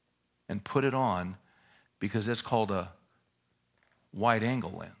and put it on, because that's called a wide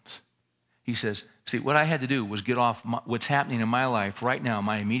angle lens. He says, see, what I had to do was get off what's happening in my life right now,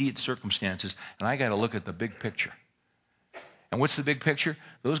 my immediate circumstances, and I got to look at the big picture. And what's the big picture?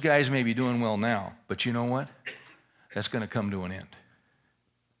 Those guys may be doing well now, but you know what? That's going to come to an end.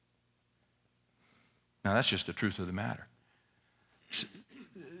 Now, that's just the truth of the matter.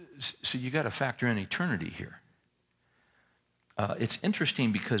 So you got to factor in eternity here. It's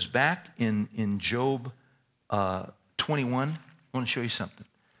interesting because back in Job 21, I want to show you something.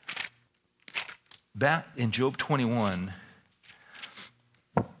 Back in Job 21,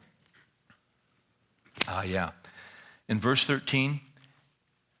 in verse 13,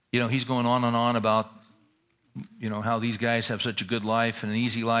 He's going on and on about, how these guys have such a good life and an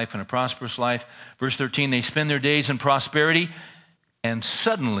easy life and a prosperous life. Verse 13, they spend their days in prosperity, and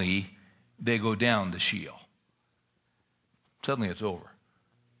suddenly they go down to Sheol. Suddenly it's over.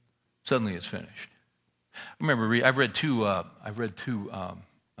 Suddenly it's finished. I remember I've read two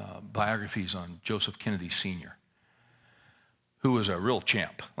biographies on Joseph Kennedy Sr., who was a real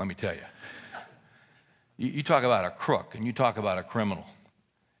champ, let me tell you. You talk about a crook, and you talk about a criminal,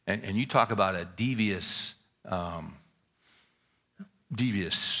 and you talk about a devious. I'm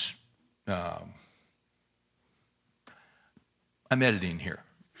editing here.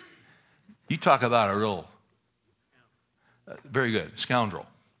 You talk about a real, very good, scoundrel.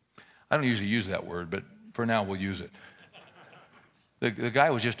 I don't usually use that word, but for now we'll use it. The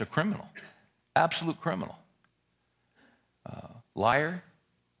guy was just a criminal, absolute criminal. Liar,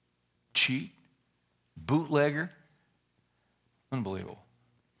 cheat, bootlegger, unbelievable.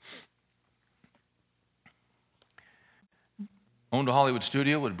 Owned a Hollywood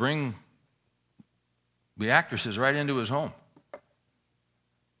studio, would bring the actresses right into his home.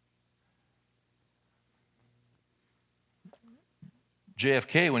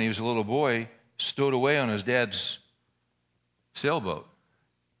 JFK, when he was a little boy, stowed away on his dad's sailboat.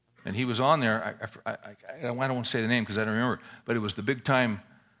 And he was on there, I don't want to say the name because I don't remember, but it was the big-time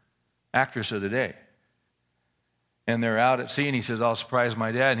actress of the day. And they're out at sea, and he says, I'll surprise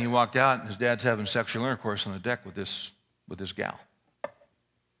my dad. And he walked out, and his dad's having sexual intercourse on the deck with this gal.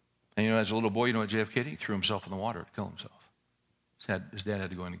 And as a little boy, what JFK did? He threw himself in the water to kill himself. His dad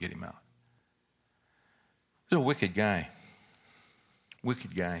had to go in and get him out. He was a wicked guy.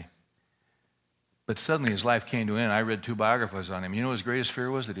 Wicked guy. But suddenly his life came to an end. I read 2 biographies on him. His greatest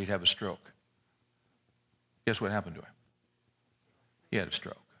fear was that he'd have a stroke. Guess what happened to him? He had a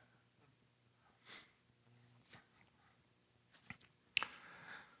stroke.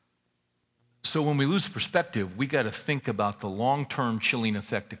 So when we lose perspective, we got to think about the long-term chilling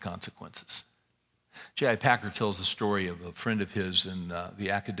effect of consequences. J.I. Packer tells the story of a friend of his in the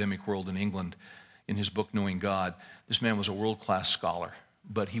academic world in England in his book, Knowing God. This man was a world-class scholar,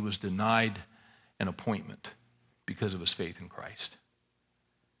 but he was denied an appointment because of his faith in Christ.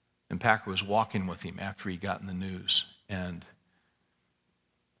 And Packer was walking with him after he got in the news. And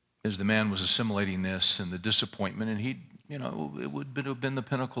as the man was assimilating this and the disappointment, and it would have been the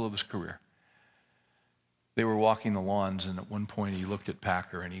pinnacle of his career. They were walking the lawns, and at one point he looked at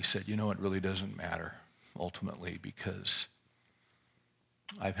Packer and he said, it really doesn't matter ultimately because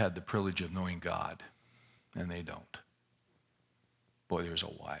I've had the privilege of knowing God, and they don't. Boy, there's a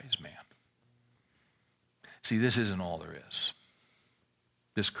wise man. See, this isn't all there is.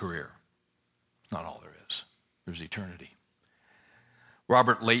 This career, not all there is. There's eternity.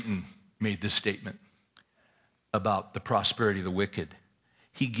 Robert Leighton made this statement about the prosperity of the wicked.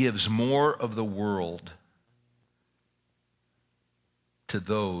 He gives more of the world to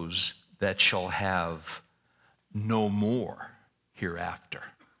those that shall have no more hereafter.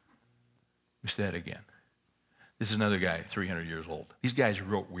 Let me say that again. This is another guy, 300 years old. These guys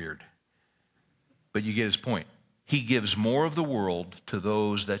wrote weird. But you get his point. He gives more of the world to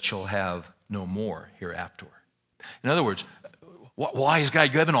those that shall have no more hereafter. In other words, why is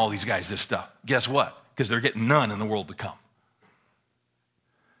God giving all these guys this stuff? Guess what? Because they're getting none in the world to come.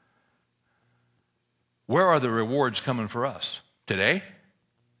 Where are the rewards coming for us? Today?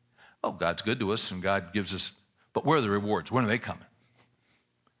 Oh, God's good to us and God gives us, but where are the rewards? When are they coming?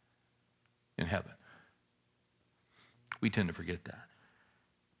 In heaven. We tend to forget that.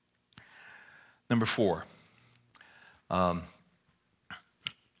 Number 4.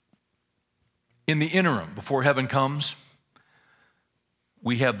 In the interim, before heaven comes,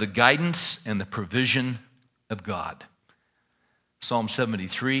 we have the guidance and the provision of God. Psalm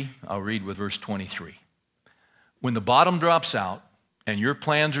 73, I'll read with verse 23. When the bottom drops out and your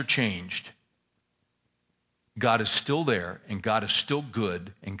plans are changed, God is still there, and God is still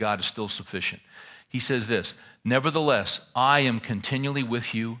good, and God is still sufficient. He says this, nevertheless, I am continually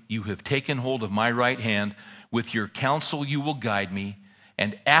with you. You have taken hold of my right hand. With your counsel you will guide me.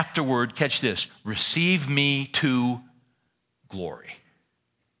 And afterward, catch this, receive me to glory.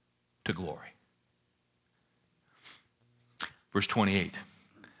 To glory. Verse 28.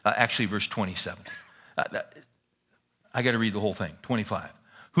 Verse 27. I got to read the whole thing. 25.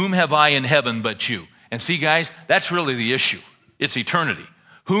 Whom have I in heaven but you? And see, guys, that's really the issue. It's eternity.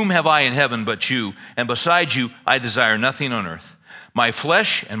 Whom have I in heaven but you? And besides you, I desire nothing on earth. My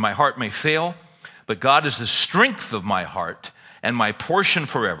flesh and my heart may fail, but God is the strength of my heart and my portion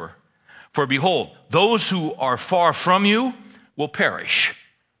forever. For behold, those who are far from you will perish.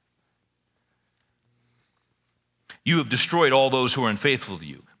 You have destroyed all those who are unfaithful to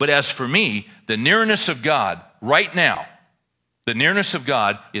you. But as for me, the nearness of God right now, the nearness of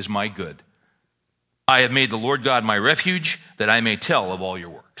God is my good. I have made the Lord God my refuge, that I may tell of all your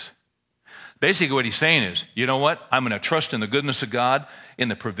works. Basically what he's saying is, you know what? I'm going to trust in the goodness of God, in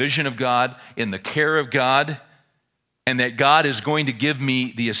the provision of God, in the care of God, and that God is going to give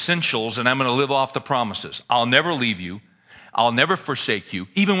me the essentials, and I'm going to live off the promises. I'll never leave you. I'll never forsake you,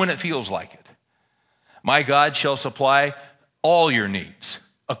 even when it feels like it. My God shall supply all your needs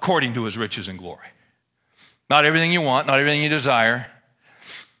according to his riches and glory. Not everything you want, not everything you desire.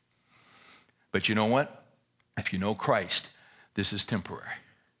 But you know what? If you know Christ, this is temporary.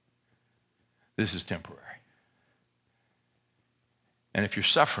 This is temporary. And if you're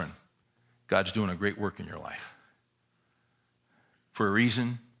suffering, God's doing a great work in your life. For a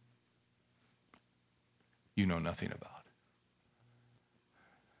reason you know nothing about.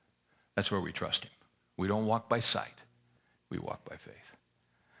 That's where we trust him. We don't walk by sight. We walk by faith.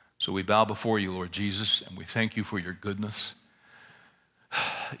 So we bow before you, Lord Jesus, and we thank you for your goodness,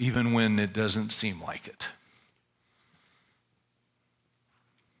 even when it doesn't seem like it.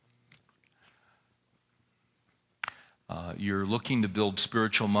 You're looking to build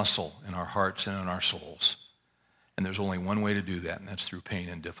spiritual muscle in our hearts and in our souls. And there's only one way to do that, and that's through pain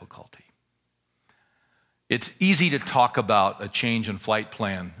and difficulty. It's easy to talk about a change in flight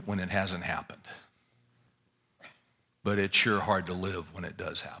plan when it hasn't happened. But it's sure hard to live when it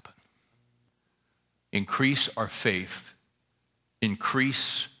does happen. Increase our faith.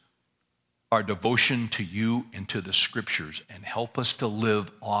 Increase our devotion to you and to the scriptures, and help us to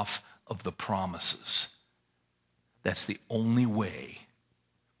live off of the promises. That's the only way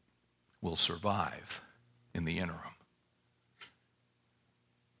we'll survive in the interim.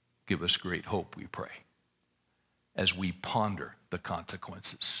 Give us great hope, we pray, as we ponder the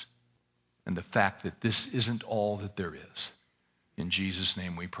consequences and the fact that this isn't all that there is. In Jesus'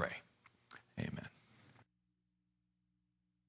 name we pray. Amen.